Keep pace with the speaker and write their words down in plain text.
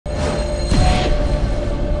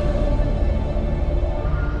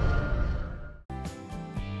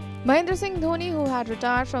Mahendra Singh Dhoni, who had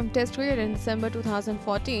retired from Test cricket in December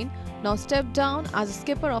 2014, now stepped down as a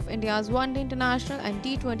skipper of India's One-Day International and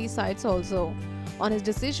T20 sides also. On his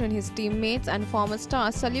decision, his teammates and former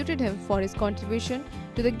stars saluted him for his contribution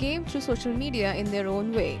to the game through social media in their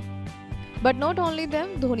own way. But not only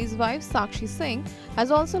them, Dhoni's wife Sakshi Singh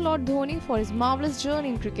has also lauded Dhoni for his marvelous journey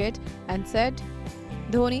in cricket and said,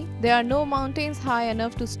 "Dhoni, there are no mountains high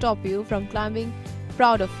enough to stop you from climbing.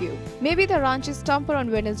 Proud of you." Maybe the Ranchi stumper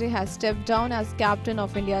on Wednesday has stepped down as captain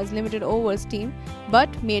of India's limited overs team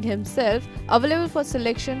but made himself available for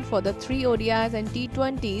selection for the 3 ODIs and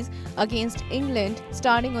T20s against England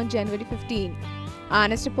starting on January 15.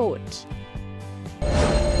 Honest report.